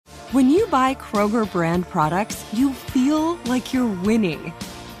When you buy Kroger brand products, you feel like you're winning.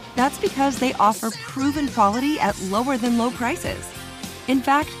 That's because they offer proven quality at lower than low prices. In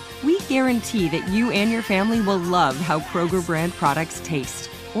fact, we guarantee that you and your family will love how Kroger brand products taste,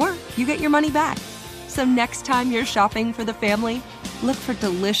 or you get your money back. So next time you're shopping for the family, look for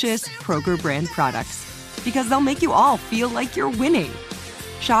delicious Kroger brand products, because they'll make you all feel like you're winning.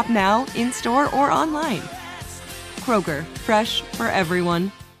 Shop now, in-store, or online. Kroger, fresh for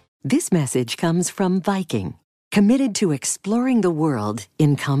everyone. This message comes from Viking, committed to exploring the world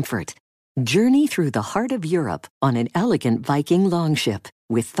in comfort. Journey through the heart of Europe on an elegant Viking longship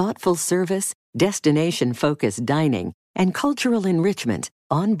with thoughtful service, destination-focused dining, and cultural enrichment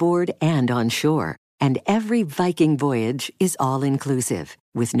on board and on shore. And every Viking voyage is all-inclusive,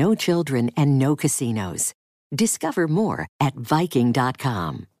 with no children and no casinos. Discover more at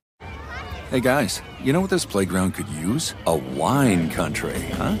Viking.com. Hey guys, you know what this playground could use? A wine country,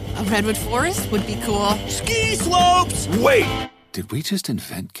 huh? A redwood forest would be cool. Ski slopes! Wait! Did we just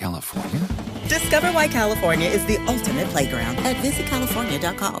invent California? Discover why California is the ultimate playground at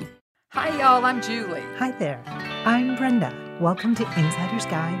visitcalifornia.com. Hi, y'all. I'm Julie. Hi there. I'm Brenda. Welcome to Insider's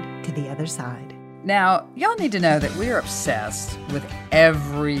Guide to the Other Side. Now, y'all need to know that we're obsessed with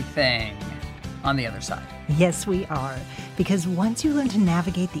everything on the other side. Yes, we are. Because once you learn to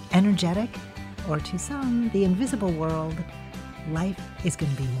navigate the energetic, or to some, the invisible world, life is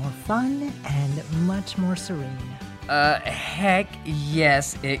going to be more fun and much more serene. Heck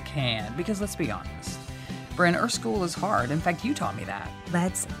yes, it can. Because let's be honest, Bryn, Earth School is hard. In fact, you taught me that.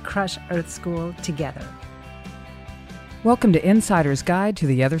 Let's crush Earth School together. Welcome to Insider's Guide to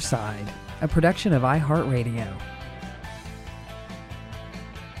the Other Side, a production of iHeartRadio.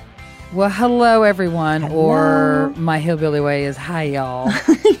 Well, hello, everyone, Hello. or my hillbilly way is hi, y'all.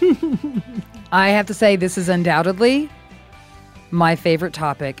 I have to say, this is undoubtedly my favorite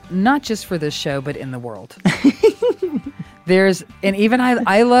topic, not just for this show, but in the world.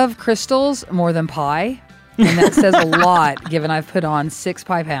 I love crystals more than pie, and that says a lot, given I've put on 6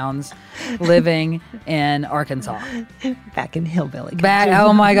 pie pounds living in Arkansas. Back in hillbilly country.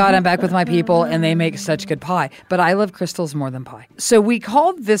 Oh my God, I'm back with my people, and they make such good pie. But I love crystals more than pie. So we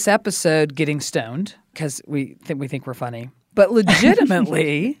called this episode Getting Stoned, because we think we're funny. But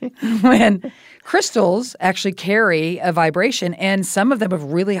legitimately, when crystals actually carry a vibration, and some of them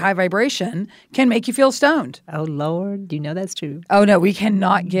of really high vibration can make you feel stoned. Oh, Lord, do you know that's true? Oh, no, we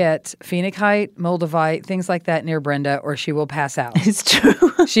cannot get phenakite, moldavite, things like that near Brenda, or she will pass out. It's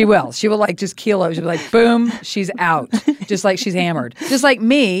true. She will. She will just keel over. She'll be like, boom, she's out. Just like she's hammered. Just like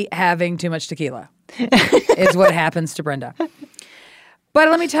me having too much tequila is what happens to Brenda. But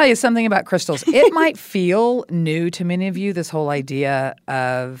let me tell you something about crystals. It might feel new to many of you, this whole idea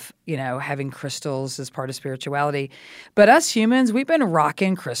of, having crystals as part of spirituality. But us humans, we've been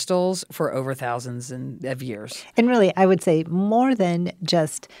rocking crystals for over thousands of years. And really, I would say more than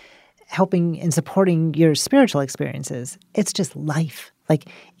just helping and supporting your spiritual experiences, it's just life. Like,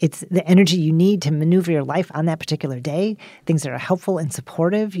 it's the energy you need to maneuver your life on that particular day, things that are helpful and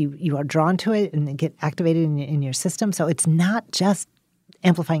supportive. You are drawn to it and get activated in your system. So it's not just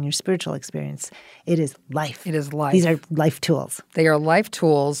amplifying your spiritual experience. It is life. It is life. These are life tools. They are life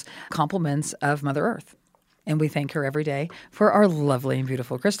tools, complements of Mother Earth. And we thank her every day for our lovely and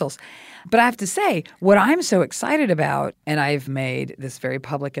beautiful crystals. But I have to say, what I'm so excited about, and I've made this very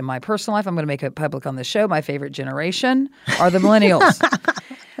public in my personal life, I'm going to make it public on the show, my favorite generation are the millennials.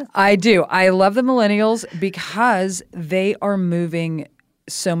 I do. I love the millennials because they are moving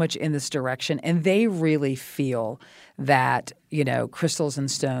so much in this direction, and they really feel that, crystals and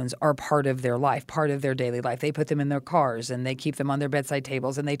stones are part of their life, part of their daily life. They put them in their cars, and they keep them on their bedside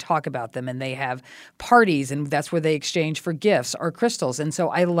tables, and they talk about them, and they have parties, and that's where they exchange for gifts or crystals. And so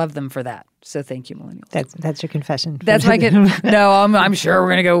I love them for that. So thank you, millennials. That's your confession. That's my No, I'm sure we're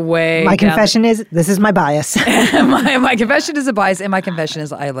going to go way My down confession is, this is my bias. my confession is a bias, and my confession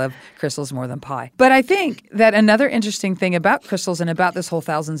is I love crystals more than pie. But I think that another interesting thing about crystals and about this whole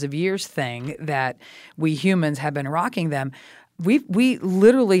thousands of years thing that we humans have been rocking them, we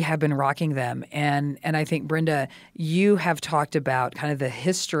literally have been rocking them. And I think, Brenda, you have talked about kind of the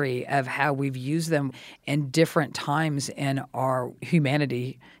history of how we've used them in different times in our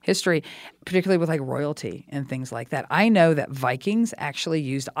humanity history, particularly with like royalty and things like that. I know that Vikings actually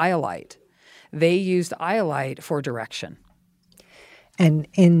used iolite. They used iolite for direction. And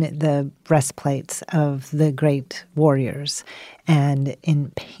in the breastplates of the great warriors and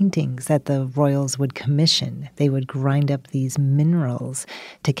in paintings that the royals would commission, they would grind up these minerals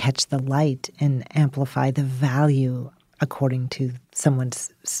to catch the light and amplify the value according to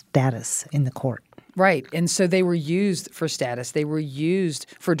someone's status in the court. Right. And so they were used for status. They were used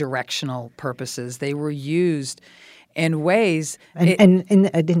for directional purposes. They were used in ways. And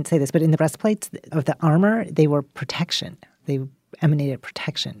I didn't say this, but in the breastplates of the armor, they were protection. They emanated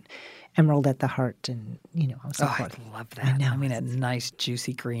protection. Emerald at the heart, and so forth. I love that. I know. I mean, a nice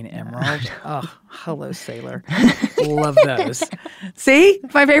juicy green emerald. Oh, hello, sailor. Love those. See,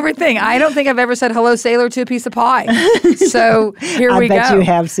 my favorite thing. I don't think I've ever said hello, sailor, to a piece of pie. So here we go. I bet you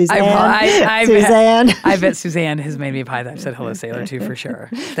have, Suzanne. Suzanne. I bet Suzanne has made me a pie that I've said hello, sailor, to for sure.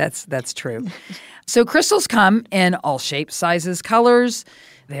 That's true. So crystals come in all shapes, sizes, colors.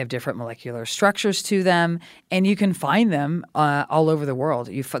 They have different molecular structures to them, and you can find them all over the world.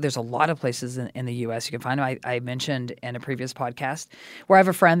 There's a lot of places in the U.S. you can find them. I mentioned in a previous podcast where I have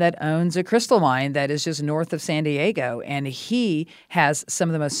a friend that owns a crystal mine that is just north of San Diego, and he has some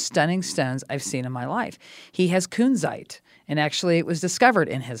of the most stunning stones I've seen in my life. He has kunzite, and actually it was discovered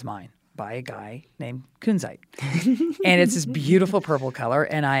in his mine by a guy named kunzite. And it's this beautiful purple color,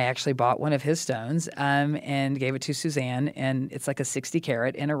 and I actually bought one of his stones and gave it to Suzanne, and it's like a 60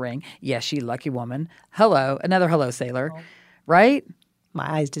 carat in a ring. Yes, she lucky woman. Hello. Another hello, sailor. Right? My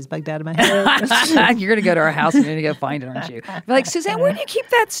eyes just bugged out of my head. You're going to go to our house and you're going to go find it, aren't you? Be like, Suzanne, where did you keep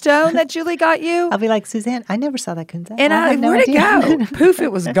that stone that Julie got you? I'll be like, Suzanne, I never saw that kunzite. And where'd it go? Poof,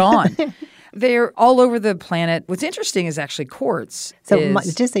 it was gone. They're all over the planet. What's interesting is actually quartz. So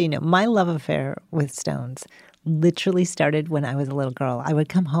just so you know, my love affair with stones literally started when I was a little girl. I would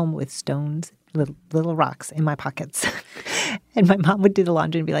come home with stones, little rocks in my pockets. And my mom would do the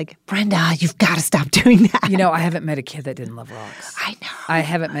laundry and be like, Brenda, you've got to stop doing that. I haven't met a kid that didn't love rocks. I know. I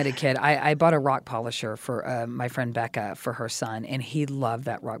haven't met a kid. I bought a rock polisher for my friend Becca for her son, and he loved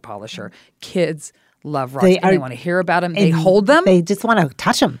that rock polisher. Kids love rocks. They want to hear about them. They hold them. They just want to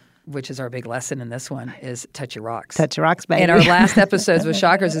touch them. Which is our big lesson in this one, is touch your rocks. Touch your rocks, baby. And our last episodes with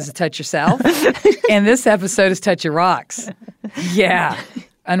Chakras is to touch yourself. And this episode is touch your rocks. Yeah.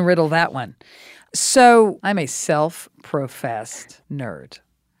 Unriddle that one. So I'm a self-professed nerd.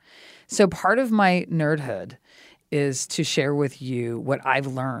 So part of my nerdhood is to share with you what I've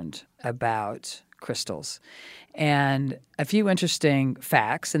learned about crystals. And a few interesting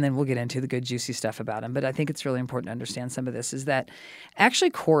facts, and then we'll get into the good, juicy stuff about them. But I think it's really important to understand some of this, is that actually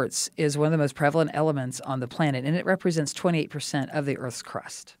quartz is one of the most prevalent elements on the planet, and it represents 28% of the Earth's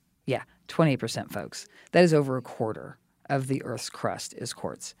crust. Yeah, 28%, folks. That is over a quarter of the Earth's crust is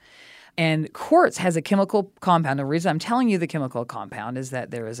quartz. And quartz has a chemical compound. The reason I'm telling you the chemical compound is that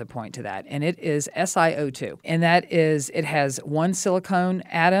there is a point to that, and it is SiO2. And that is, it has one silicone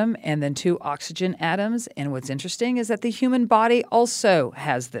atom and then 2 oxygen atoms. And what's interesting is that the human body also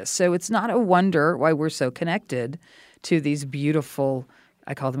has this. So it's not a wonder why we're so connected to these beautiful,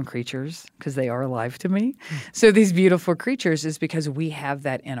 I call them creatures because they are alive to me. So these beautiful creatures is because we have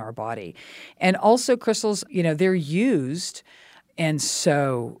that in our body. And also crystals, they're used in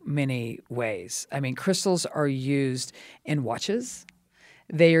so many ways. I mean, crystals are used in watches.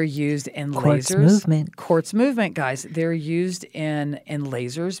 They are used in lasers. Quartz movement, guys. They're used in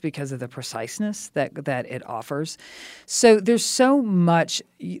lasers because of the preciseness that it offers. So there's so much.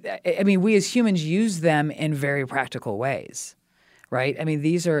 I mean, we as humans use them in very practical ways, right? I mean,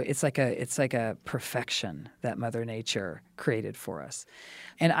 it's like a perfection that Mother Nature created for us.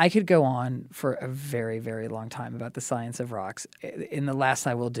 And I could go on for a very, very long time about the science of rocks. And the last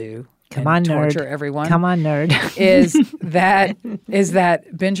I will do, torture everyone. Come on, nerd. is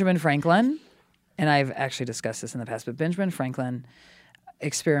that Benjamin Franklin, and I've actually discussed this in the past, but Benjamin Franklin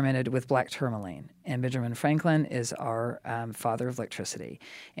experimented with black tourmaline. And Benjamin Franklin is our father of electricity.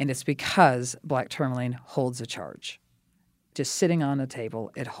 And it's because black tourmaline holds a charge. Just sitting on a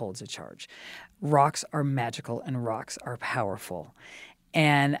table, it holds a charge. Rocks are magical and rocks are powerful.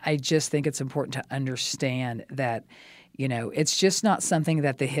 And I just think it's important to understand that, it's just not something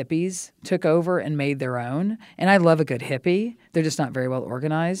that the hippies took over and made their own. And I love a good hippie. They're just not very well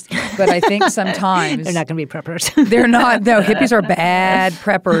organized. But I think sometimes they're not going to be preppers. They're not. No, hippies are bad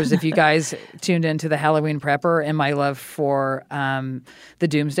preppers. If you guys tuned into the Halloween prepper and my love for the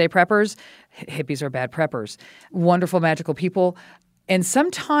Doomsday preppers, hippies are bad preppers. Wonderful, magical people. And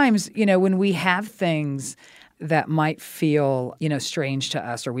sometimes, when we have things that might feel, strange to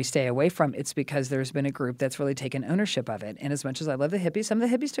us or we stay away from, it's because there's been a group that's really taken ownership of it. And as much as I love the hippies, some of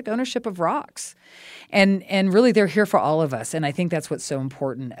the hippies took ownership of rocks. And really they're here for all of us. And I think that's what's so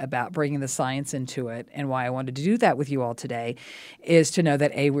important about bringing the science into it, and why I wanted to do that with you all today, is to know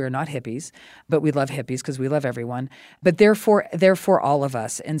that we're not hippies, but we love hippies because we love everyone. But they're for all of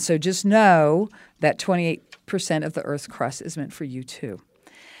us. And so just know that 28% of the Earth's crust is meant for you too.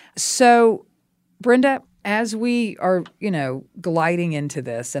 So, Brenda, As we are, gliding into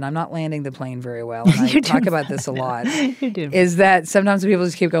this, and I'm not landing the plane very well, and I talk about this a lot, is that sometimes people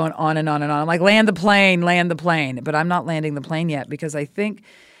just keep going on and on and on. I'm like, land the plane. But I'm not landing the plane yet because I think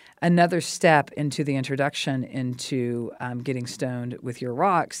another step into the introduction into getting stoned with your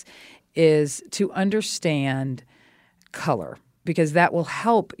rocks is to understand color, because that will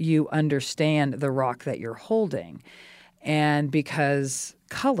help you understand the rock that you're holding. And because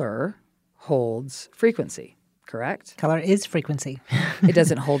color holds frequency, correct? Color is frequency. It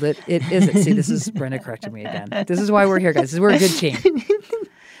doesn't hold it. It isn't. See, this is Brenda correcting me again. This is why we're here, guys. We're a good team.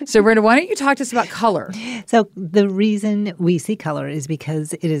 So, Brenda, why don't you talk to us about color? So the reason we see color is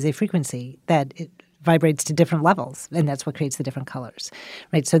because it is a frequency that it vibrates to different levels, and that's what creates the different colors,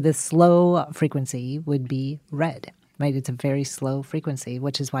 right? So the slow frequency would be red. Right, it's a very slow frequency,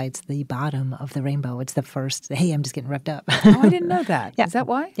 which is why it's the bottom of the rainbow. It's the first, hey, I'm just getting revved up. Oh, I didn't know that. Yeah. Is that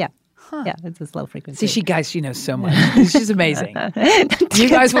why? Yeah. Huh. Yeah, it's a slow frequency. See, she knows so much. She's amazing. You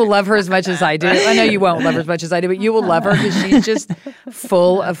guys will love her as much as I do. I know you won't love her as much as I do, but you will love her because she's just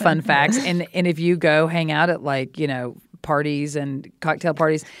full of fun facts. And if you go hang out at parties and cocktail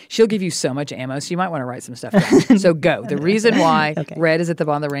parties, she'll give you so much ammo, so you might want to write some stuff down. So go. The reason why red is at the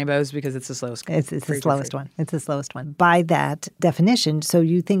bottom of the rainbow is because it's the slowest. It's the slowest one. It's the slowest one. By that definition, so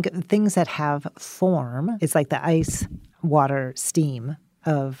you think things that have form, it's like the ice, water, steam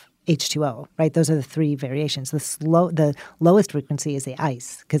of H2O, right? Those are the three variations. The lowest frequency is the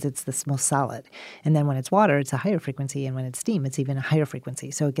ice because it's the most solid. And then when it's water, it's a higher frequency. And when it's steam, it's even a higher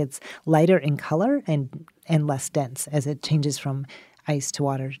frequency. So it gets lighter in color and less dense as it changes from ice to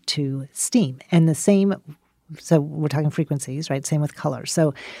water to steam. And the same, so we're talking frequencies, right? Same with color.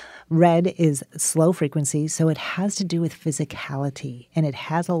 So red is slow frequency, so it has to do with physicality. And it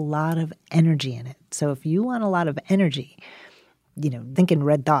has a lot of energy in it. So if you want a lot of energy, thinking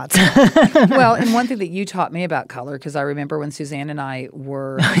red dots. Well, and one thing that you taught me about color, because I remember when Suzanne and I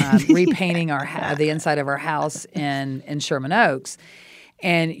were repainting the inside of our house in Sherman Oaks,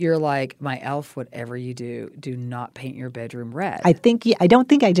 and you're like, my elf, whatever you do not paint your bedroom red. I don't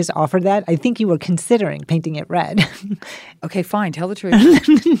think I just offered that. I think you were considering painting it red. Okay, fine. Tell the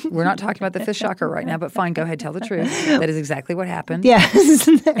truth. We're not talking about the fish shocker right now, but fine. Go ahead. Tell the truth. That is exactly what happened. Yes.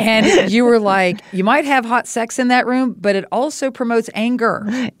 And you were like, you might have hot sex in that room, but it also promotes anger.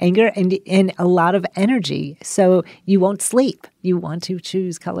 Anger and a lot of energy. So you won't sleep. You want to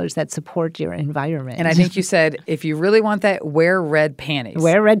choose colors that support your environment. And I think you said, if you really want that, wear red panties.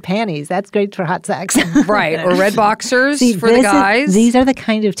 Wear red panties. That's great for hot sex. Right. Or red boxers for the guys. These are the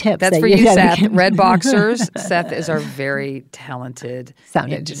kind of tips. That's for you, Seth. Red boxers. Seth is our very talented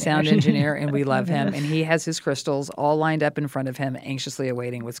sound engineer, and we love him. And he has his crystals all lined up in front of him, anxiously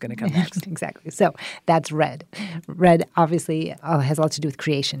awaiting what's going to come next. Exactly. So that's red. Red obviously has a lot to do with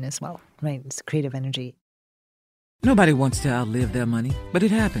creation as well, right? It's creative energy. Nobody wants to outlive their money, but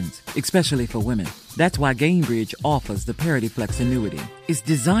it happens, especially for women. That's why Gainbridge offers the Parity Flex annuity. It's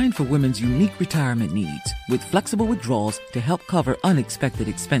designed for women's unique retirement needs, with flexible withdrawals to help cover unexpected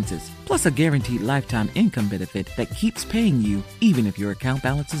expenses, plus a guaranteed lifetime income benefit that keeps paying you even if your account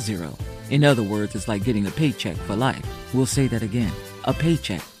balance is zero. In other words, it's like getting a paycheck for life. We'll say that again. A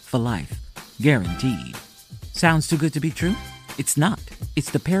paycheck for life. Guaranteed. Sounds too good to be true? It's not. It's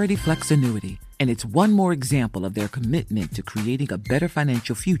the Parity Flex annuity. And it's one more example of their commitment to creating a better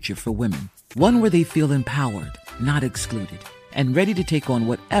financial future for women. One where they feel empowered, not excluded, and ready to take on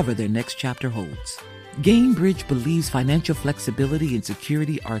whatever their next chapter holds. Gainbridge believes financial flexibility and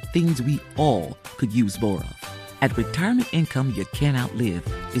security are things we all could use more of. At retirement income you can't outlive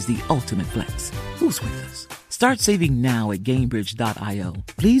is the ultimate flex. Who's with us? Start saving now at Gainbridge.io.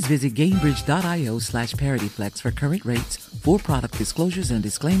 Please visit Gainbridge.io/ParityFlex for current rates, for product disclosures and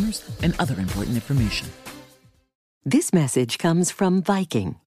disclaimers, and other important information. This message comes from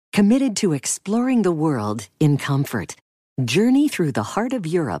Viking, committed to exploring the world in comfort. Journey through the heart of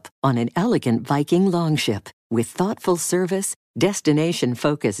Europe on an elegant Viking longship with thoughtful service,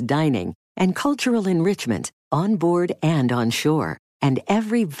 destination-focused dining, and cultural enrichment on board and on shore. And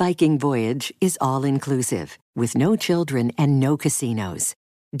every Viking voyage is all-inclusive, with no children and no casinos.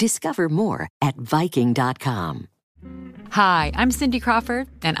 Discover more at Viking.com. Hi, I'm Cindy Crawford,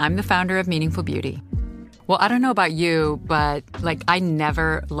 and I'm the founder of Meaningful Beauty. Well, I don't know about you, but, I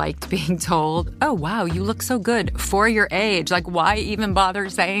never liked being told, oh, wow, you look so good for your age. Why even bother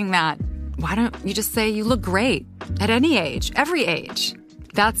saying that? Why don't you just say you look great at any age, every age?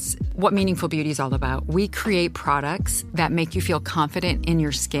 That's what Meaningful Beauty is all about. We create products that make you feel confident in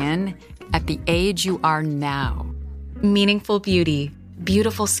your skin at the age you are now. Meaningful Beauty.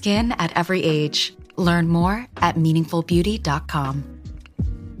 Beautiful skin at every age. Learn more at meaningfulbeauty.com.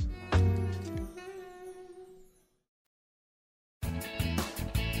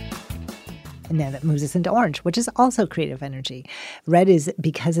 And now that moves us into orange, which is also creative energy. Red is,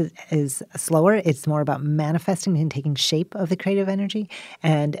 because it is slower, it's more about manifesting and taking shape of the creative energy.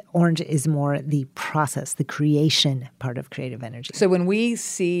 And orange is more the process, the creation part of creative energy. So when we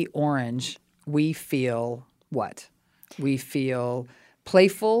see orange, we feel what? We feel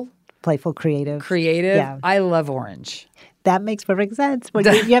playful. Playful, creative. Creative. Yeah. I love orange. That makes perfect sense. Well,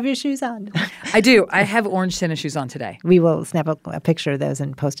 you have your shoes on. I do. I have orange tennis shoes on today. We will snap a picture of those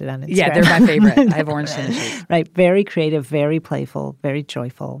and post it on Instagram. Yeah, they're my favorite. I have orange tennis shoes. Right. Very creative, very playful, very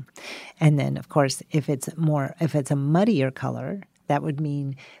joyful. And then, of course, if it's a muddier color, that would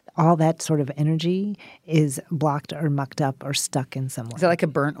mean all that sort of energy is blocked or mucked up or stuck in some way. Is that like a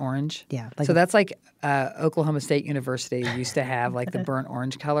burnt orange? Yeah. So that's like Oklahoma State University used to have like the burnt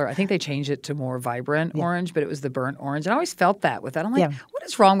orange color. I think they changed it to more vibrant orange, but it was the burnt orange. And I always felt that with that. I'm like, what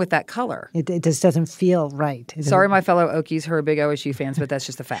is wrong with that color? It just doesn't feel right. Sorry, my fellow Okies who are big OSU fans, but that's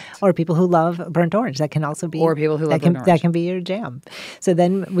just a fact. Or people who love burnt orange. That can also be. Or people who love burnt orange. That can be your jam. So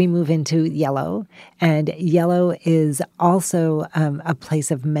then we move into yellow. And yellow is also a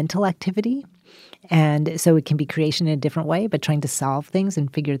place of mental activity. And so it can be creation in a different way, but trying to solve things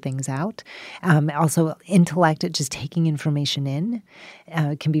and figure things out. Also, intellect, just taking information in,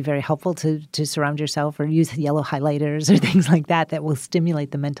 can be very helpful to surround yourself or use yellow highlighters or things like that will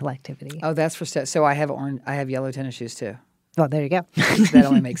stimulate the mental activity. Oh, that's for so I have yellow tennis shoes too. Well, there you go. That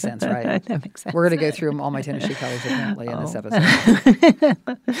only makes sense, right? That makes sense. We're going to go through all my tennis shoe colors apparently in this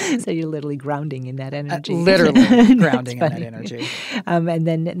episode. So you're literally grounding in that energy. Literally grounding in that energy. And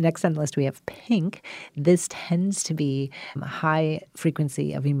then next on the list we have pink. This tends to be a high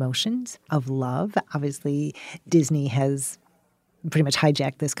frequency of emotions, of love. Obviously, Disney has pretty much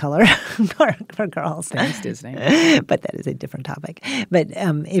hijacked this color for girls. Thanks, Disney. But that is a different topic. But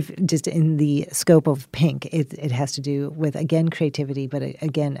if just in the scope of pink, it has to do with, again, creativity, but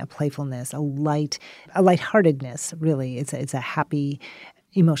again, a playfulness, a lightheartedness, really. It's a happy,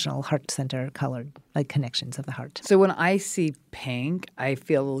 emotional, heart center colored, like connections of the heart. So when I see pink, I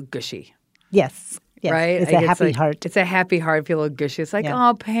feel a little gushy. Yes. Yes. Right? It's a happy heart. It's a happy heart. I feel a little gushy. It's like,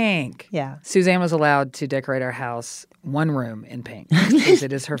 oh, pink. Yeah. Suzanne was allowed to decorate our house one room in pink because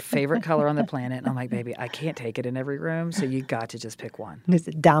it is her favorite color on the planet. And I'm like, baby, I can't take it in every room, so you got to just pick one.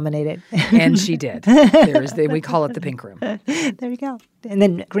 Just dominate it. And she did. We call it the pink room. There you go. And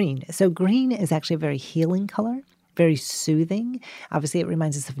then green. So green is actually a very healing color. Very soothing. Obviously, it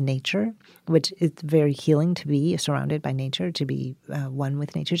reminds us of nature, which is very healing to be surrounded by nature, to be one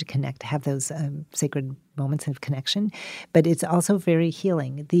with nature, to connect, to have those sacred moments of connection. But it's also very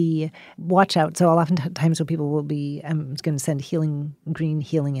healing. The watch out. So oftentimes when people will be, I'm going to send green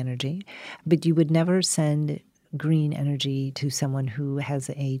healing energy, but you would never send green energy to someone who has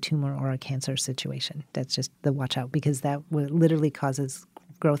a tumor or a cancer situation. That's just the watch out, because that literally causes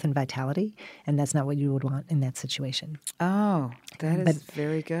growth and vitality, and that's not what you would want in that situation. Oh, that is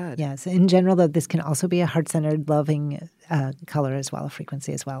very good. Yes. In general, though, this can also be a heart-centered, loving color as well, a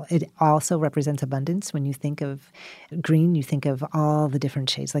frequency as well. It also represents abundance. When you think of green, you think of all the different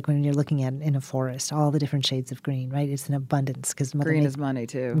shades. Like when you're looking at in a forest, all the different shades of green, right? It's an abundance. Because green is money,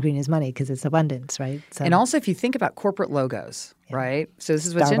 too. Green is money because it's abundance, right? So, and also, if you think about corporate logos, right? So this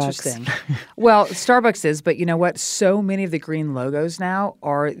is what's Starbucks. Interesting. Well, Starbucks is, but you know what? So many of the green logos now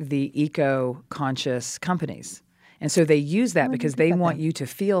are the eco-conscious companies. And so they use that because they want you to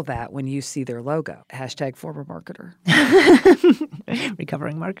feel that when you see their logo. # former marketer.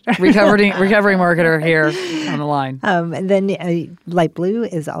 Recovering marketer. recovering marketer here on the line. And then light blue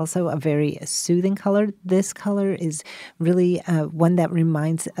is also a very soothing color. This color is really one that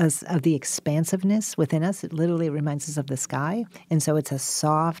reminds us of the expansiveness within us. It literally reminds us of the sky. And so it's a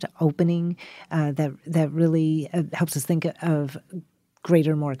soft opening that really helps us think of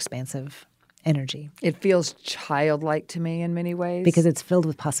greater, more expansive energy. It feels childlike to me in many ways. Because it's filled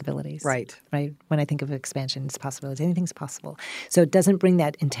with possibilities. Right. Right. When I think of expansion, it's possibilities. Anything's possible. So it doesn't bring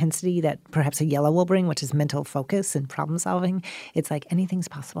that intensity that perhaps a yellow will bring, which is mental focus and problem solving. It's like anything's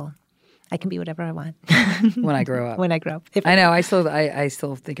possible. I can be whatever I want. When I grow up. When I grow up. I know. I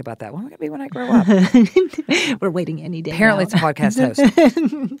still think about that. What am I going to be when I grow up? We're waiting any day. Apparently it's a podcast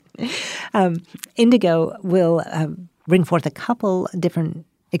host. Indigo will bring forth a couple different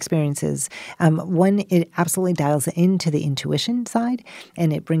experiences. One, it absolutely dials into the intuition side,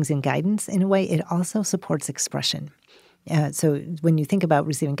 and it brings in guidance in a way. It also supports expression. So when you think about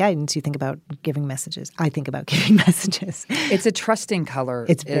receiving guidance, you think about giving messages. I think about giving messages. It's a trusting color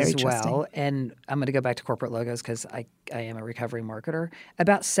it's very as trusting. well. And I'm going to go back to corporate logos because I am a recovering marketer.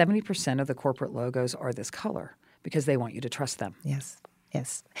 About 70% of the corporate logos are this color because they want you to trust them. Yes.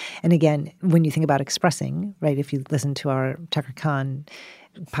 Yes. And again, when you think about expressing, right, if you listen to our Tucker Khan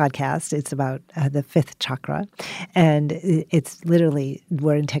podcast. It's about the fifth chakra, and it's literally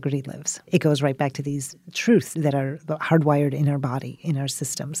where integrity lives. It goes right back to these truths that are hardwired in our body, in our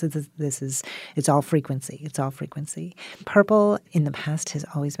systems. It's all frequency. It's all frequency. Purple in the past has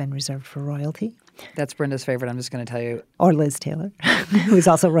always been reserved for royalty. That's Brenda's favorite. I'm just going to tell you. Or Liz Taylor, who is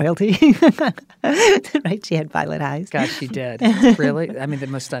also royalty. Right? She had violet eyes. Gosh, she did. Really? I mean, the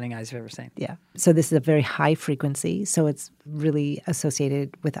most stunning eyes I've ever seen. Yeah. So this is a very high frequency. So it's really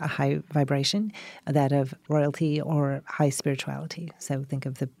associated with a high vibration, that of royalty or high spirituality. So think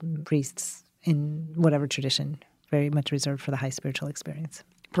of the priests in whatever tradition, very much reserved for the high spiritual experience.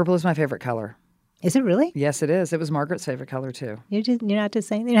 Purple is my favorite color. Is it really? Yes, it is. It was Margaret's favorite color, too. You're not just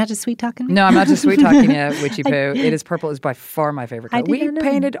saying, you're not just sweet talking me? No, I'm not just sweet talking you, witchy poo. It is purple. Is by far my favorite color. We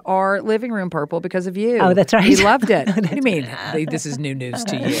painted our living room purple because of you. Oh, that's right. We loved it. What do you mean? This is new news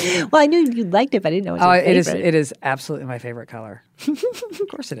to you. Well, I knew you liked it, but I didn't know it was your favorite. It is absolutely my favorite color. Of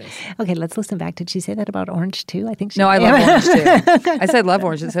course it is. Okay, let's listen back. Did she say that about orange, too? I think she No, I love orange, too. I said love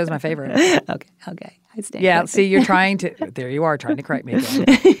orange. It says my favorite. Okay. I stand Yeah, corrected. see, you're trying to, there you are, trying to correct me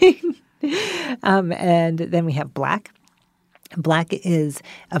again. And then we have black. Black is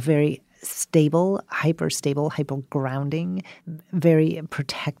a very stable, hyper-grounding, very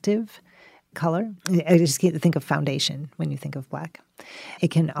protective color. I just think of foundation when you think of black. It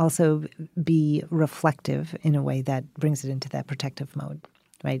can also be reflective in a way that brings it into that protective mode,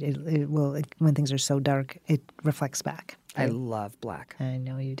 right? It will, when things are so dark, it reflects back. I love black. I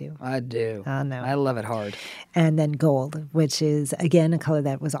know you do. I do. I know. I love it hard. And then gold, which is, again, a color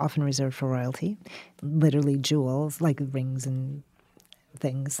that was often reserved for royalty. Literally jewels, like rings and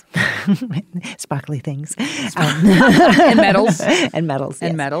things, sparkly things. And metals. And metals, yes.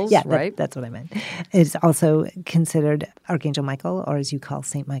 And metals, yeah, right? That's what I meant. It's also considered Archangel Michael, or as you call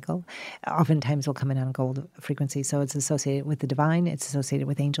Saint Michael. Oftentimes will come in on gold frequency, so it's associated with the divine. It's associated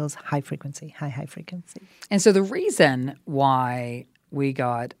with angels, high frequency, high frequency. And so the reason why we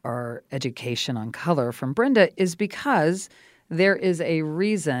got our education on color from Brenda is because there is a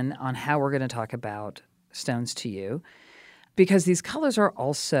reason on how we're going to talk about stones to you. Because these colors are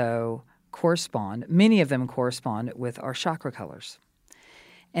also many of them correspond with our chakra colors.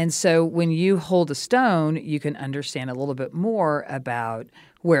 And so when you hold a stone, you can understand a little bit more about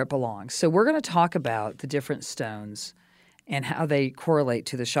where it belongs. So we're going to talk about the different stones and how they correlate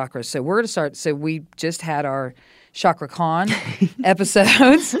to the chakras. So we're going to start. So we just had our Chakra Con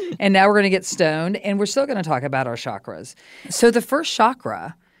episodes, and now we're going to get stoned, and we're still going to talk about our chakras. So the first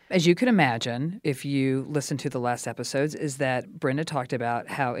chakra, as you can imagine, if you listen to the last episodes, is that Brenda talked about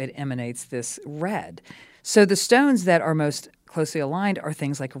how it emanates this red. So the stones that are most closely aligned are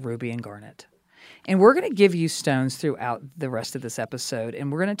things like ruby and garnet. And we're going to give you stones throughout the rest of this episode,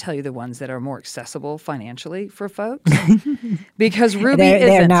 and we're going to tell you the ones that are more accessible financially for folks. Because ruby isn't.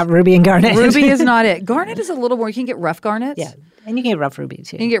 They're not ruby and garnet. Ruby is not it. Garnet is a little more. You can get rough garnet. Yeah, and you can get rough ruby,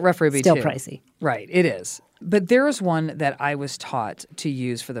 too. You can get rough ruby, Still too. pricey. Right, it is. But there is one that I was taught to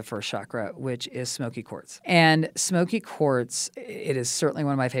use for the first chakra, which is smoky quartz. And smoky quartz, it is certainly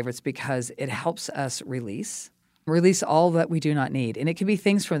one of my favorites because it helps us release all that we do not need. And it can be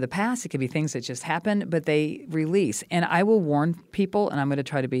things from the past. It can be things that just happened, but they release. And I will warn people, and I'm going to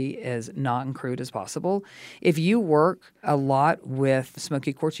try to be as not and crude as possible. If you work a lot with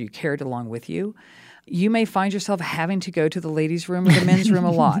smoky quartz, you carry it along with you, you may find yourself having to go to the ladies' room or the men's room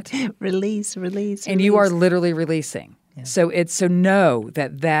a lot. Release. And you are literally releasing. Yeah. So know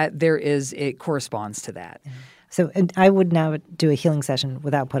that there is, it corresponds to that. Yeah. So and I would now do a healing session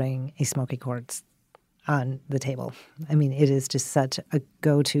without putting a smoky quartz on the table. I mean, it is just such a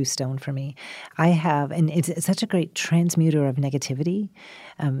go-to stone for me. I have, and it's such a great transmuter of negativity.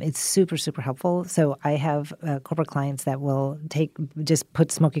 It's super, super helpful. So I have corporate clients that will just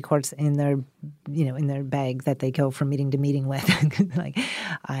put smoky quartz in their bag that they go from meeting to meeting with. Like,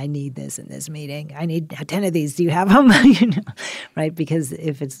 I need this in this meeting. I need 10 of these. Do you have them? Right? Because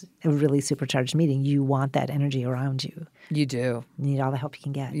if it's a really supercharged meeting, you want that energy around you. You do. You need all the help you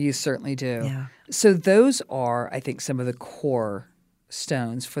can get. You certainly do. Yeah. So those are, I think, some of the core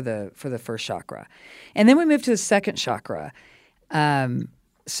stones for the first chakra. And then we move to the second chakra. The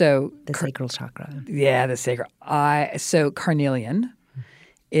sacral chakra. Yeah, the sacral. So carnelian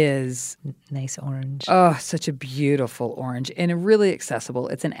is nice orange. Oh, such a beautiful orange and really accessible.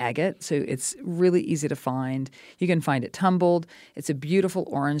 It's an agate, so it's really easy to find. You can find it tumbled. It's a beautiful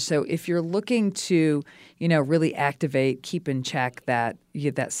orange. So if you're looking to, really activate, keep in check that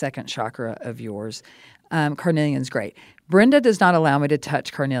second chakra of yours, carnelian's great. Brenda does not allow me to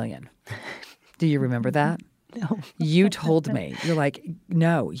touch carnelian. Do you remember that? No. You told me. You're like,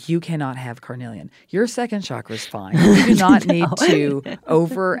 no, you cannot have carnelian. Your second chakra is fine. You do not need to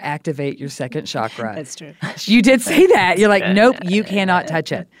over-activate your second chakra. That's true. You did say that. You're like, nope, you cannot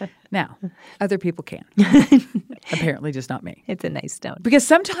touch it. Now, other people can. Apparently just not me. It's a nice stone. Because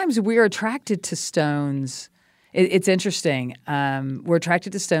sometimes we're attracted to stones. It's interesting. We're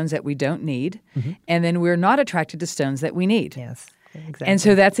attracted to stones that we don't need, and then we're not attracted to stones that we need. Yes. Exactly. And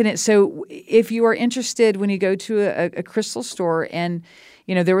so that's in it. So if you are interested when you go to a crystal store, and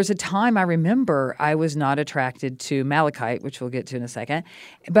there was a time I remember I was not attracted to malachite, which we'll get to in a second,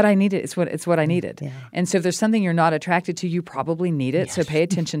 but I need it. It's what I needed. Yeah. And so if there's something you're not attracted to, you probably need it. Yes. So pay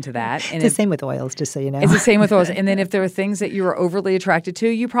attention to that. And it's the same with oils, just so you know. It's the same with oils. And then if there are things that you are overly attracted to,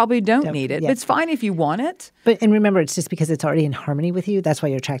 you probably don't need it. Yeah. But it's fine if you want it. And remember, it's just because it's already in harmony with you. That's why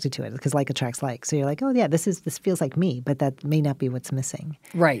you're attracted to it, because like attracts like. So you're like, oh yeah, this feels like me, but that may not be what's missing.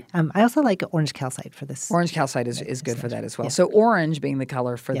 Right. I also like orange calcite for this. Orange calcite is good for that as well. Yeah. So orange being the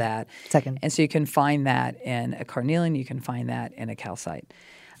color for that. Second. And so you can find that in a carnelian. You can find that in a calcite.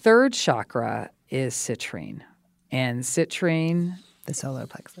 Third chakra is citrine. And citrine... the solar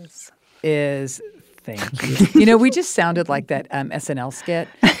plexus. Is... Thank you. We just sounded like that SNL skit.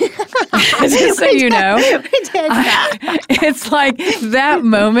 Just so you know. We did that. It's like that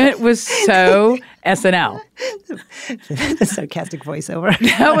moment was so SNL. The sarcastic voiceover.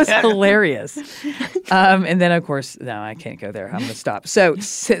 That was hilarious. And then, of course, no, I can't go there. I'm going to stop. So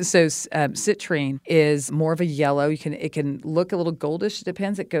citrine is more of a yellow. It can look a little goldish. It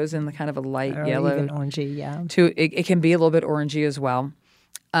depends. It goes in the kind of a light yellow. Even orangey, yeah. It can be a little bit orangey as well.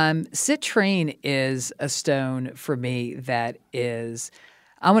 Citrine is a stone for me that is,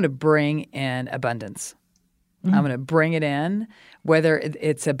 I'm going to bring in abundance. I'm going to bring it in, whether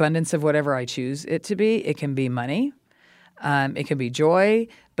it's abundance of whatever I choose it to be. It can be money. It can be joy,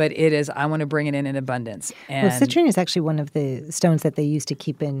 but it is, I want to bring it in abundance. And citrine is actually one of the stones that they used to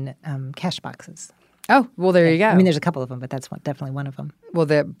keep in cash boxes. Oh, well, there you go. I mean, there's a couple of them, but that's definitely one of them. Well,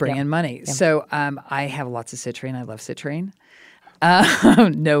 they bring in money. Yep. So I have lots of citrine. I love citrine.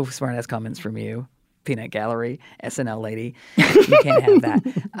 No smart-ass comments from you, Peanut Gallery, SNL lady. You can't have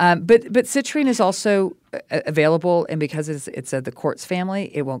that. But citrine is also available, and because it's the quartz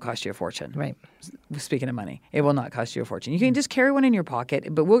family, it won't cost you a fortune. Right. Speaking of money, it will not cost you a fortune. You can just carry one in your pocket,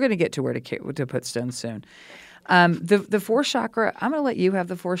 but we're going to get to where to put stones soon. The fourth chakra, I'm going to let you have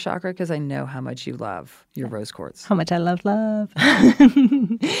the fourth chakra because I know how much you love your rose quartz. How much I love.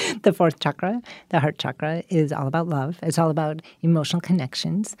 The fourth chakra, the heart chakra, is all about love. It's all about emotional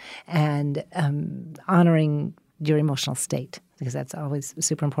connections and honoring your emotional state, because that's always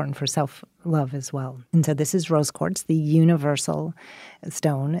super important for self-love as well. And so this is rose quartz, the universal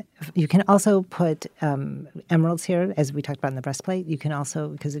stone. You can also put emeralds here, as we talked about in the breastplate. You can also,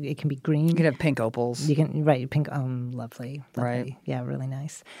 because it can be green. You can have pink opals. You can, right, pink, lovely. Right. Yeah, really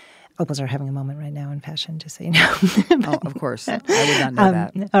nice. Opals are having a moment right now in fashion, just so you know. Oh, of course. I would not know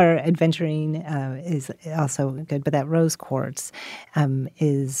that. Or adventuring is also good. But that rose quartz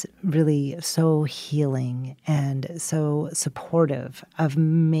is really so healing and so supportive of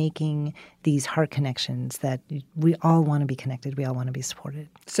making these heart connections that we all want to be connected. We all want to be supported.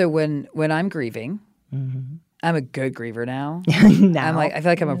 So when I'm grieving, I'm a good griever now. Now. I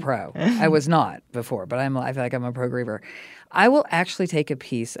feel like I'm a pro. I was not before, but I feel like I'm a pro griever. I will actually take a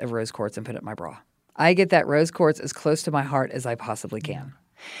piece of rose quartz and put it in my bra. I get that rose quartz as close to my heart as I possibly can.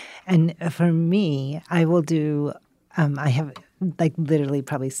 And for me, I will do I have like literally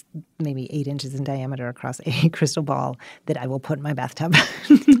probably maybe 8 inches in diameter across a crystal ball that I will put in my bathtub,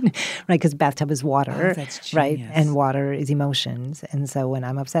 right? Because bathtub is water, right? And water is emotions. And so when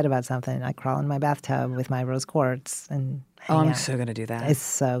I'm upset about something, I crawl in my bathtub with my rose quartz and I'm so going to do that. It's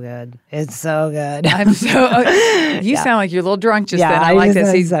so good. It's so good. I'm so. You sound like you're a little drunk just then. I like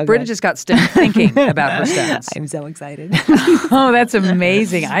this. See, Britta just got stoned thinking about her stones. I'm so excited. Oh, that's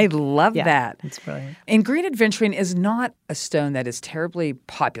amazing. I love that. It's brilliant. And green adventurine is not a stone that is terribly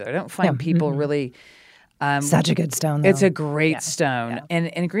popular. I don't find people really. Such a good stone, though. It's a great stone. Yeah.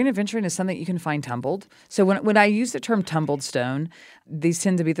 And green adventurine is something you can find tumbled. So when I use the term tumbled stone, these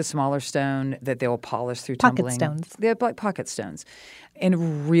tend to be the smaller stone that they will polish through tumbling. Pocket stones. They're like pocket stones.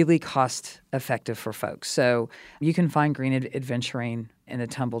 And really cost effective for folks. So you can find green adventurine in a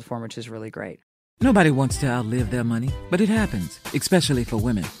tumbled form, which is really great. Nobody wants to outlive their money, but it happens, especially for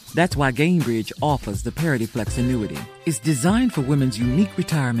women. That's why Gainbridge offers the Parity Flex annuity. It's designed for women's unique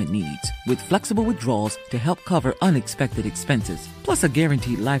retirement needs with flexible withdrawals to help cover unexpected expenses, plus a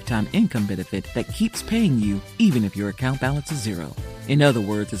guaranteed lifetime income benefit that keeps paying you even if your account balance is zero. In other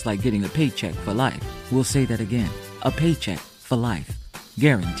words, it's like getting a paycheck for life. We'll say that again. A paycheck for life.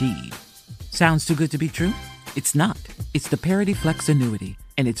 Guaranteed. Sounds too good to be true? It's not. It's the Parity Flex annuity,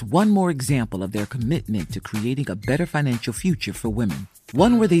 and it's one more example of their commitment to creating a better financial future for women.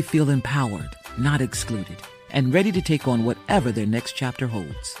 One where they feel empowered, not excluded, and ready to take on whatever their next chapter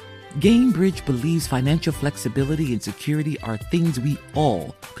holds. Gainbridge believes financial flexibility and security are things we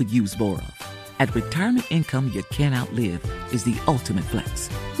all could use more of. At retirement income you can't outlive is the ultimate flex.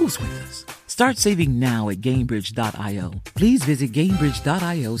 Who's with us? Start saving now at Gainbridge.io. Please visit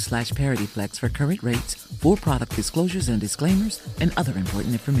Gainbridge.io/ParityFlex for current rates, for product disclosures and disclaimers, and other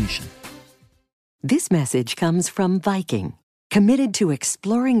important information. This message comes from Viking, committed to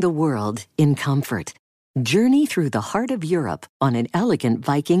exploring the world in comfort. Journey through the heart of Europe on an elegant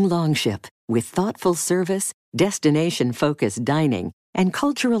Viking longship with thoughtful service, destination-focused dining, and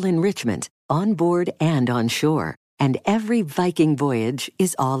cultural enrichment on board and on shore. And every Viking voyage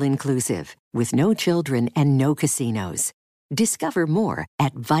is all-inclusive, with no children and no casinos. Discover more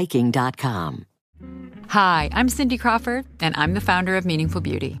at Viking.com. Hi, I'm Cindy Crawford, and I'm the founder of Meaningful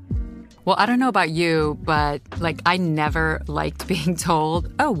Beauty. Well, I don't know about you, but I never liked being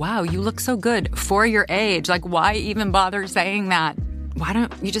told, oh, wow, you look so good for your age. Why even bother saying that? Why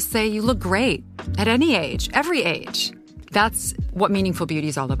don't you just say you look great at any age, every age? That's what Meaningful Beauty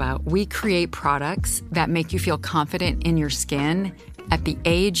is all about. We create products that make you feel confident in your skin at the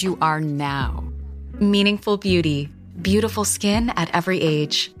age you are now. Meaningful Beauty. Beautiful skin at every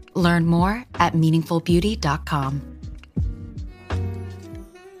age. Learn more at meaningfulbeauty.com.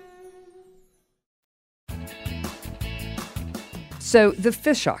 So the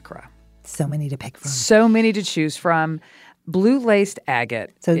fifth chakra. So many to pick from. So many to choose from. Blue laced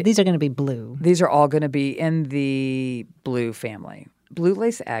agate. So these are going to be blue. These are all going to be in the blue family. Blue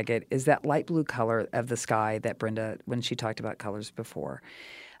lace agate is that light blue color of the sky that Brenda, when she talked about colors before.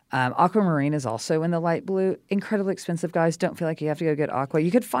 Aquamarine is also in the light blue. Incredibly expensive, guys. Don't feel like you have to go get aqua. You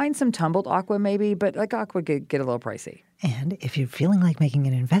could find some tumbled aqua maybe, but aqua could get a little pricey. And if you're feeling like making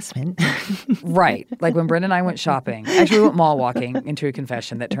an investment. Right. Like when Brenda and I went shopping. Actually, we went mall walking, into a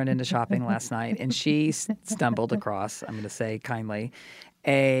confession that turned into shopping last night. And she stumbled across, I'm going to say kindly,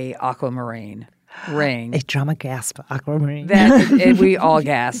 a aquamarine ring. A drama gasp, aquamarine. And we all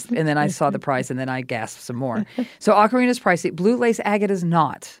gasped. And then I saw the price and then I gasped some more. So aquamarine is pricey. Blue lace agate is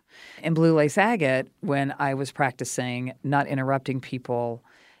not. And blue lace agate, when I was practicing not interrupting people,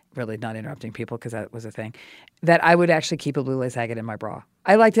 really not interrupting people because that was a thing, that I would actually keep a blue lace agate in my bra.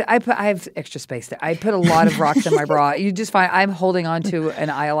 I have extra space there. I put a lot of rocks in my bra. You just find I'm holding on to an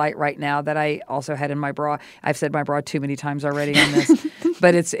iolite right now that I also had in my bra. I've said my bra too many times already on this,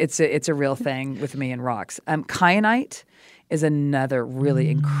 but it's a real thing with me and rocks. Kyanite is another really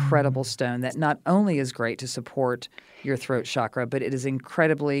incredible stone that not only is great to support your throat chakra, but it is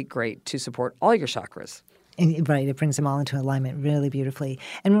incredibly great to support all your chakras. Right, it brings them all into alignment really beautifully.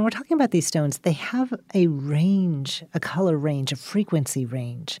 And when we're talking about these stones, they have a range, a color range, a frequency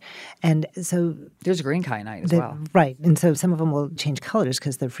range. And so there's green kyanite as well. Right. And so some of them will change colors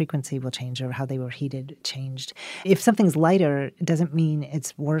because their frequency will change or how they were heated changed. If something's lighter, it doesn't mean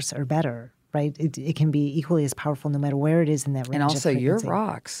it's worse or better. Right? It can be equally as powerful no matter where it is in that range. And also of your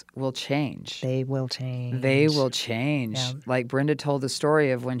rocks will change. They will change. They will change. Yeah. Like Brenda told the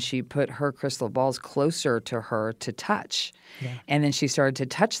story of when she put her crystal balls closer to her to touch. Yeah. And then she started to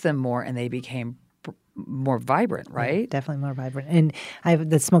touch them more and they became more vibrant, right? Yeah, definitely more vibrant. And I have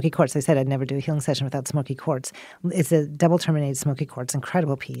the smoky quartz. I said I'd never do a healing session without smoky quartz. It's a double terminated smoky quartz,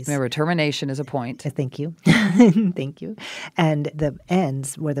 incredible piece. Remember, termination is a point. Thank you. Thank you. And the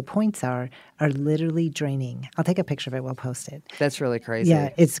ends where the points are literally draining. I'll take a picture of it. We'll post it. That's really crazy. Yeah,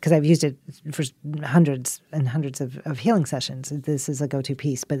 it's because I've used it for hundreds and hundreds of healing sessions. This is a go-to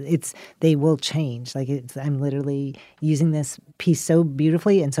piece, but they will change. I'm literally using this piece so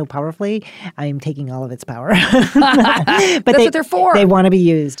beautifully and so powerfully. I'm taking all of its power. But that's what they're for. They want to be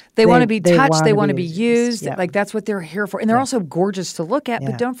used. They want to be touched. They want to be used. Yeah. That's what they're here for. And they're also gorgeous to look at,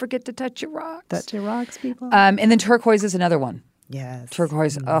 but don't forget to touch your rocks. Touch your rocks, people. And then turquoise is another one. Yes.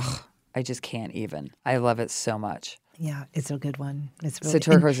 Turquoise, I just can't even. I love it so much. Yeah, it's a good one. It's really, so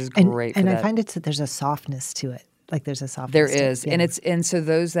turquoise is great for that. And I find there's a softness to it. There's a softness There to is. It. Yeah. And so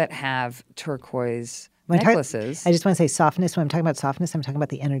those that have turquoise necklaces. I just want to say softness. When I'm talking about softness, I'm talking about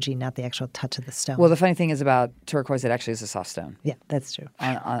the energy, not the actual touch of the stone. Well, the funny thing is about turquoise, it actually is a soft stone. Yeah, that's true.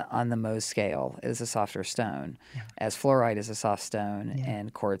 On the Mohs scale, it is a softer stone, as fluorite is a soft stone,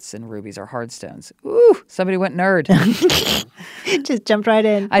 and quartz and rubies are hard stones. Ooh, somebody went nerd. Just jumped right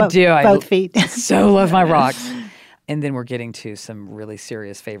in. I do. Both feet. So love my rocks. And then we're getting to some really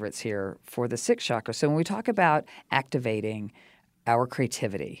serious favorites here for the sixth chakra. So when we talk about activating our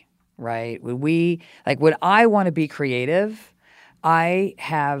creativity, right? When I want to be creative, I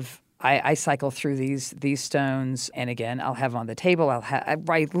have I cycle through these stones, and again, I'll have them on the table.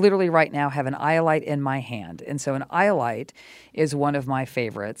 I literally right now have an iolite in my hand, and so an iolite is one of my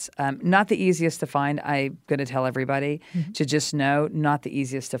favorites. Not the easiest to find. I'm going to tell everybody to just know, not the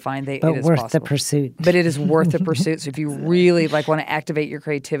easiest to find. But it is worth possible. the pursuit. But it is worth the pursuit. So if you really want to activate your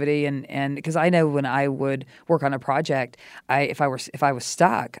creativity, and because I know when I would work on a project, if I was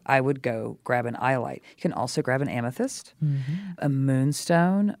stuck, I would go grab an iolite. You can also grab an amethyst, a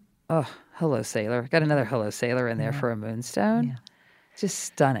moonstone. Oh, hello, sailor. Got another hello, sailor in there for a moonstone. Yeah. Just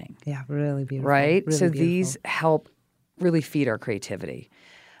stunning. Yeah, really beautiful. Right? Really so beautiful. These help really feed our creativity.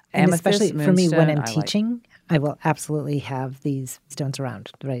 And Amethyst, especially for me when I'm moonstone, teaching, I will absolutely have these stones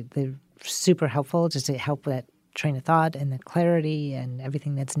around, right? They're super helpful just to help that train of thought and the clarity and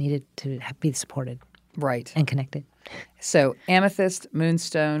everything that's needed to be supported. Right. And connected. So amethyst,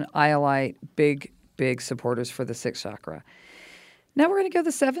 moonstone, iolite, big supporters for the 6th chakra. Now we're going to go to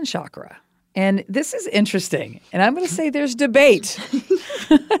the 7th chakra. And this is interesting. And I'm going to say there's debate.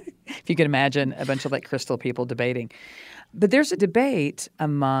 If you can imagine a bunch of crystal people debating. But there's a debate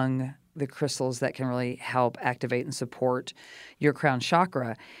among the crystals that can really help activate and support your crown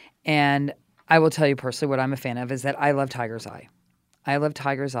chakra. And I will tell you personally what I'm a fan of is that I love tiger's eye. I love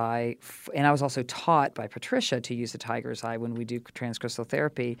tiger's eye, and I was also taught by Patricia to use the tiger's eye when we do transcrystal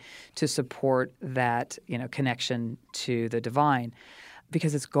therapy to support that, connection to the divine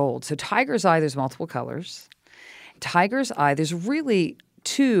because it's gold. So tiger's eye, there's multiple colors. Tiger's eye, there's really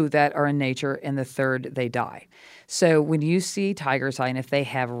 2 that are in nature, and the 3rd, they die. So when you see tiger's eye, and if they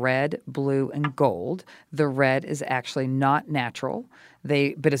have red, blue, and gold, the red is actually not natural.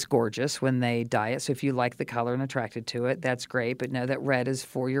 But it's gorgeous when they dye it. So if you like the color and attracted to it, that's great. But know that red is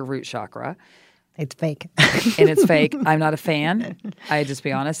for your root chakra. It's fake. And it's fake. I'm not a fan. I just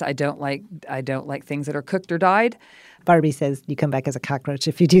be honest. I don't like things that are cooked or dyed. Barbie says you come back as a cockroach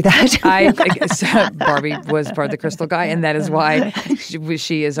if you do that. Barbie was part of the crystal guy, and that is why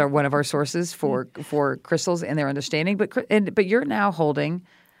she is one of our sources for crystals and their understanding. But you're now holding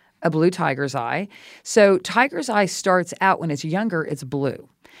a blue tiger's eye. So tiger's eye starts out when it's younger, it's blue.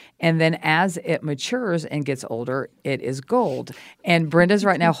 And then as it matures and gets older, it is gold. And Brenda's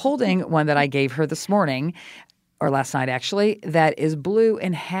right now holding one that I gave her this morning, or last night actually, that is blue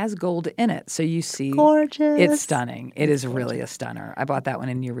and has gold in it. So you see, gorgeous. It's stunning. It is really a stunner. I bought that one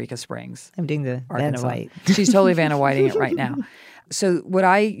in Eureka Springs. I'm doing the Arkansas. Vanna White. She's totally Vanna Whiting it right now. So what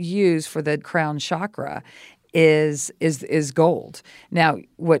I use for the crown chakra is gold. Now,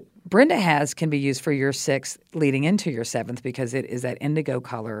 what Brenda has can be used for your 6th leading into your 7th because it is that indigo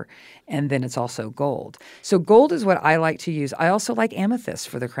color, and then it's also gold. So gold is what I like to use. I also like amethyst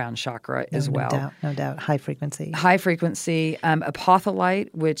for the crown chakra as well. No doubt. High frequency. High frequency. Apotholite,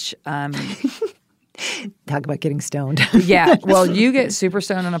 which... Talk about getting stoned. Yeah. Well, you get super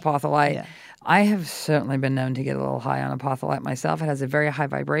stoned on apotholite. Yeah. I have certainly been known to get a little high on apotholite myself. It has a very high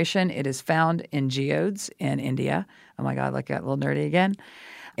vibration. It is found in geodes in India. Oh, my God, got a little nerdy again.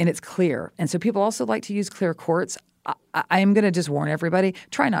 And it's clear. And so people also like to use clear quartz. I am going to just warn everybody,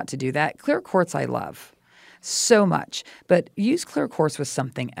 try not to do that. Clear quartz I love so much. But use clear quartz with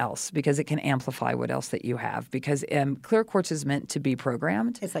something else because it can amplify what else that you have. Because clear quartz is meant to be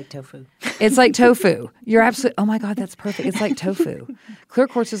programmed. It's like tofu. It's like tofu. You're absolutely – oh, my God, that's perfect. It's like tofu. Clear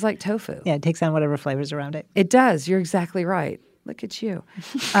quartz is like tofu. Yeah, it takes on whatever flavors around it. It does. You're exactly right. Look at you.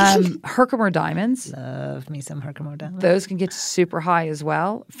 Herkimer diamonds. Love me some Herkimer diamonds. Those can get super high as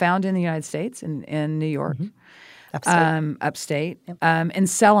well. Found in the United States, in New York. Upstate. Upstate. Yep. And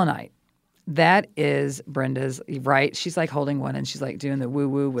selenite. That is Brenda's, right? She's holding one and she's doing the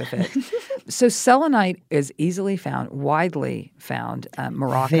woo-woo with it. So selenite is easily found, widely found.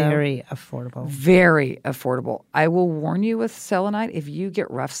 Morocco. Very affordable. Very affordable. I will warn you with selenite, if you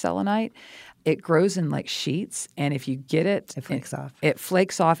get rough selenite, it grows in sheets, and if you get it, it flakes off. It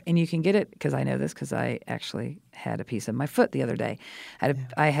flakes off, and you can get it because I know this because I actually had a piece of my foot the other day.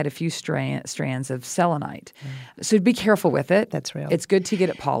 I had a few strands of selenite, so be careful with it. That's real. It's good to get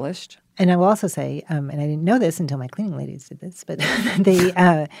it polished. And I will also say, and I didn't know this until my cleaning ladies did this, but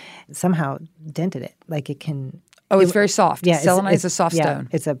they somehow dented it. It can. Oh, it's very soft. Yeah, selenite is a soft stone.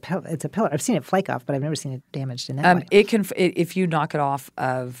 It's a pillar. I've seen it flake off, but I've never seen it damaged in that way. It can, if you knock it off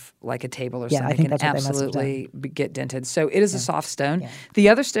of a table or something, I think it can that's what they must have absolutely get dented. So it is a soft stone. Yeah. The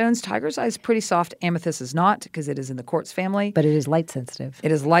other stones, tiger's eye is pretty soft. Amethyst is not because it is in the quartz family. But it is light sensitive.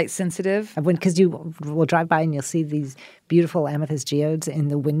 It is light sensitive. Because you will drive by and you'll see these beautiful amethyst geodes in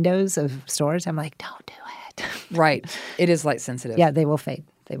the windows of stores. I'm like, don't do it. Right. It is light sensitive. Yeah, they will fade.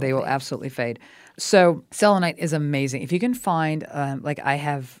 They will absolutely fade. So selenite is amazing. If you can find,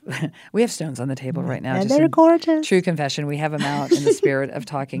 we have stones on the table right now. And just they're in gorgeous. True confession. We have them out in the spirit of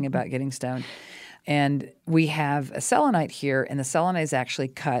talking about getting stoned. And we have a selenite here, and the selenite is actually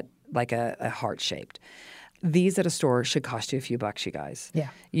cut like a heart-shaped. These at a store should cost you a few bucks, you guys. Yeah,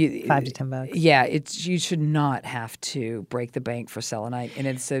 $5 to $10. Yeah, you should not have to break the bank for selenite, and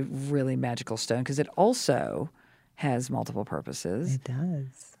it's a really magical stone because it also has multiple purposes. It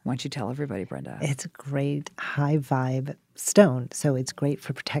does. Why don't you tell everybody, Brenda? It's a great high vibe stone, so it's great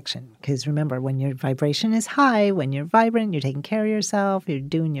for protection. Because remember, when your vibration is high, when you're vibrant, you're taking care of yourself, you're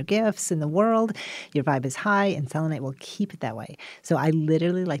doing your gifts in the world, your vibe is high, and selenite will keep it that way. So I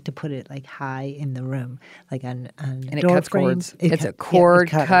literally like to put it like high in the room, like on and it door cuts frames. cords. It's a cord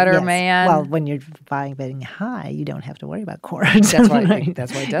cutter, yes. man. Well, when you're vibrating high, you don't have to worry about cords. That's why. Right?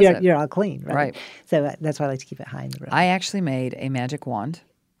 That's why it does it. You're all clean, right? Right. So that's why I like to keep it high in the room. I actually made a magic wand.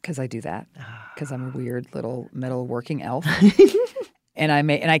 Because I do that. Because I'm a weird little metal working elf. And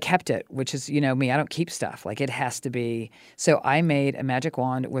I kept it, which is, me, I don't keep stuff. Like, it has to be. So I made a magic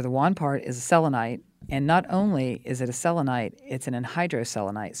wand where the wand part is a selenite. And not only is it a selenite, it's an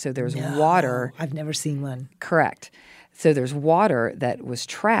anhydroselenite. So there's water. I've never seen one. Correct. So there's water that was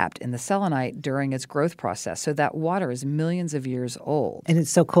trapped in the selenite during its growth process. So that water is millions of years old. And it's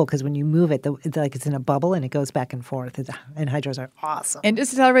so cool because when you move it, it's like it's in a bubble and it goes back and forth. And hydros are awesome. And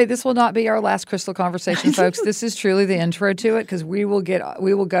just to tell everybody, this will not be our last crystal conversation, folks. This is truly the intro to it because we will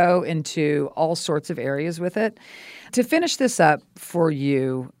go into all sorts of areas with it. To finish this up for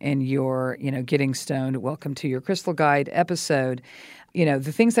you in your, Getting Stoned, welcome to your Crystal Guide episode. The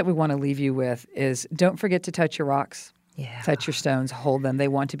things that we want to leave you with is don't forget to touch your rocks. Yeah. Touch your stones, hold them. They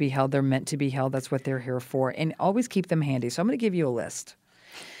want to be held. They're meant to be held. That's what they're here for. And always keep them handy. So I'm going to give you a list.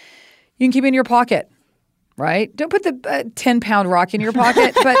 You can keep it in your pocket, right? Don't put the 10-pound rock in your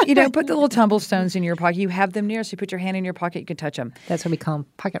pocket, but, put the little tumble stones in your pocket. You have them near, so you put your hand in your pocket, you can touch them. That's what we call them,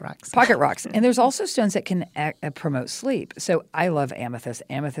 pocket rocks. Pocket rocks. And there's also stones that can promote sleep. So I love amethyst.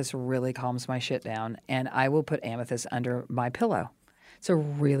 Amethyst really calms my shit down, and I will put amethyst under my pillow. It's a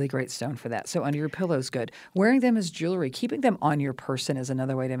really great stone for that. So under your pillow is good. Wearing them as jewelry, keeping them on your person is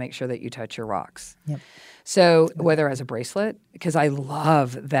another way to make sure that you touch your rocks. Yep. So whether as a bracelet, because I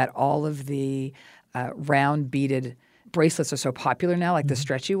love that all of the round beaded bracelets are so popular now, like the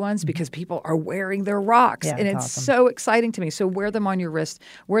stretchy ones, because people are wearing their rocks. Yeah, and it's awesome. so exciting to me. So wear them on your wrist,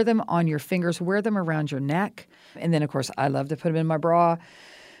 wear them on your fingers, wear them around your neck. And then, of course, I love to put them in my bra.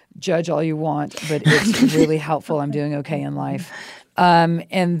 Judge all you want, but it's really helpful. I'm doing okay in life.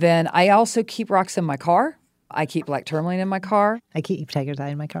 And then I also keep rocks in my car. I keep black tourmaline in my car. I keep tiger's eye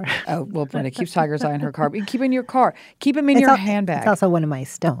in my car. Oh, well, Brenda keeps tiger's eye in her car. But you keep it in your car. Keep them in your handbag. It's also one of my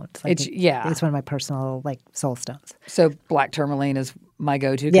stones. It's one of my personal soul stones. So black tourmaline is my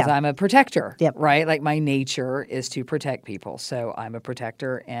go-to because I'm a protector, Yep. right? Like my nature is to protect people. So I'm a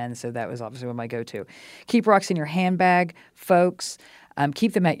protector, and so that was obviously one of my go-to. Keep rocks in your handbag, folks.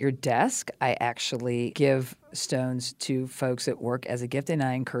 Keep them at your desk. I actually give stones to folks at work as a gift, and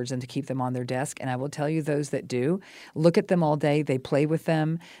I encourage them to keep them on their desk. And I will tell you, those that do, look at them all day. They play with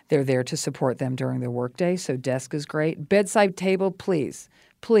them. They're there to support them during their workday. So desk is great. Bedside table, please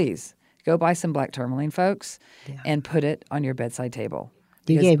go buy some black tourmaline, folks, and put it on your bedside table.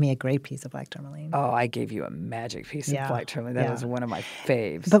 You gave me a great piece of black tourmaline. Oh, I gave you a magic piece of black tourmaline. That was one of my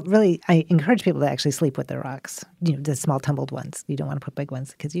faves. But really, I encourage people to actually sleep with their rocks. The small tumbled ones. You don't want to put big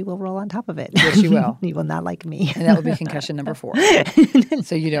ones because you will roll on top of it. Yes, you will. You will not like me. And that will be concussion number 4.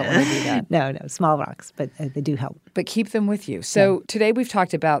 So you don't want to do that. No, small rocks, but they do help. But keep them with you. So today we've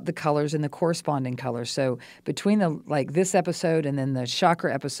talked about the colors and the corresponding colors. So between this episode and then the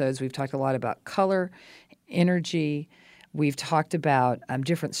chakra episodes, we've talked a lot about color, energy. We've talked about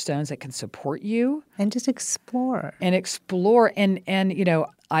different stones that can support you. And just explore. And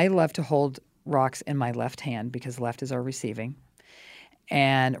I love to hold rocks in my left hand because left is our receiving.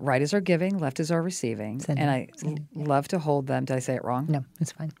 And right is our giving, left is our receiving. I love to hold them. Did I say it wrong? No,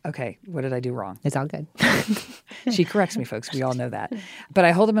 it's fine. Okay. What did I do wrong? It's all good. She corrects me, folks. We all know that. But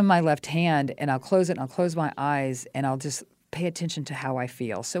I hold them in my left hand, and I'll close it, and I'll close my eyes, and I'll just pay attention to how I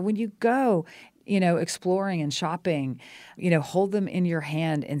feel. So when you go exploring and shopping, hold them in your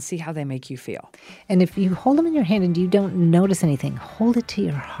hand and see how they make you feel. And if you hold them in your hand and you don't notice anything, hold it to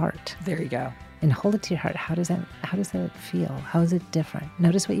your heart. There you go. And hold it to your heart. How does that feel? How is it different?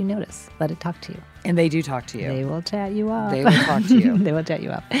 Notice what you notice. Let it talk to you. And they do talk to you. They will chat you up. They will talk to you. They will chat you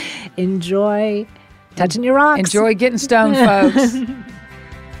up. Enjoy touching your rocks. Enjoy getting stoned, folks.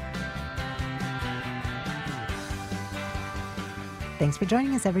 Thanks for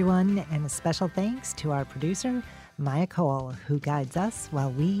joining us, everyone, and a special thanks to our producer, Maya Cole, who guides us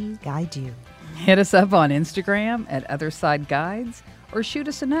while we guide you. Hit us up on Instagram at Otherside Guides or shoot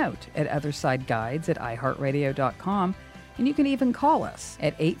us a note at othersideguides@iheartradio.com. And you can even call us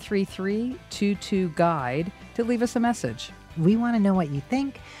at 833-22-GUIDE to leave us a message. We want to know what you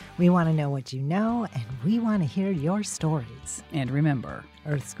think, we want to know what you know, and we want to hear your stories. And remember,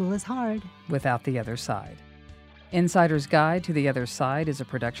 Earth School is hard without the other side. Insider's Guide to the Other Side is a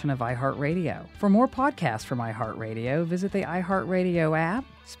production of iHeartRadio. For more podcasts from iHeartRadio, visit the iHeartRadio app,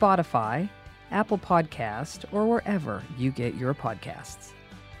 Spotify, Apple Podcast, or wherever you get your podcasts.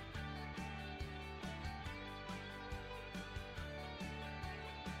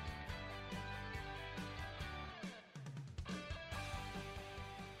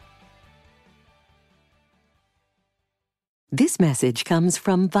 This message comes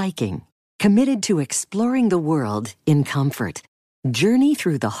from Viking, committed to exploring the world in comfort. Journey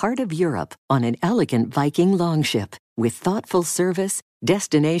through the heart of Europe on an elegant Viking longship with thoughtful service,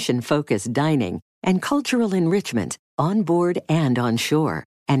 destination-focused dining, and cultural enrichment on board and on shore.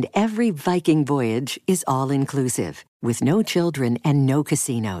 And every Viking voyage is all-inclusive, with no children and no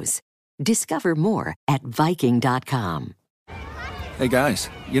casinos. Discover more at Viking.com. Hey guys,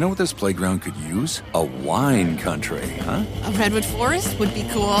 you know what this playground could use? A wine country, huh? A redwood forest would be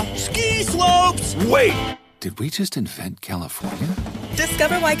cool. Ski slopes! Wait! Did we just invent California?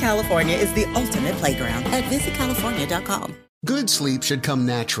 Discover why California is the ultimate playground at visitcalifornia.com. Good sleep should come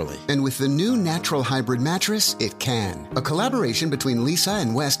naturally, and with the new Natural Hybrid mattress, it can. A collaboration between Lisa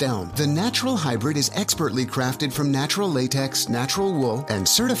and West Elm, the Natural Hybrid is expertly crafted from natural latex, natural wool, and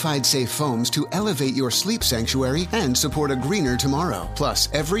certified safe foams to elevate your sleep sanctuary and support a greener tomorrow. Plus,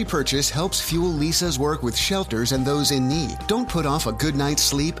 every purchase helps fuel Lisa's work with shelters and those in need. Don't put off a good night's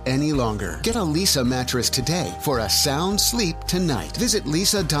sleep any longer. Get a Lisa mattress today for a sound sleep tonight. Visit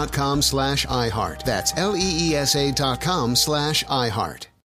lisa.com/iHeart. That's LEESA.com/iHeart.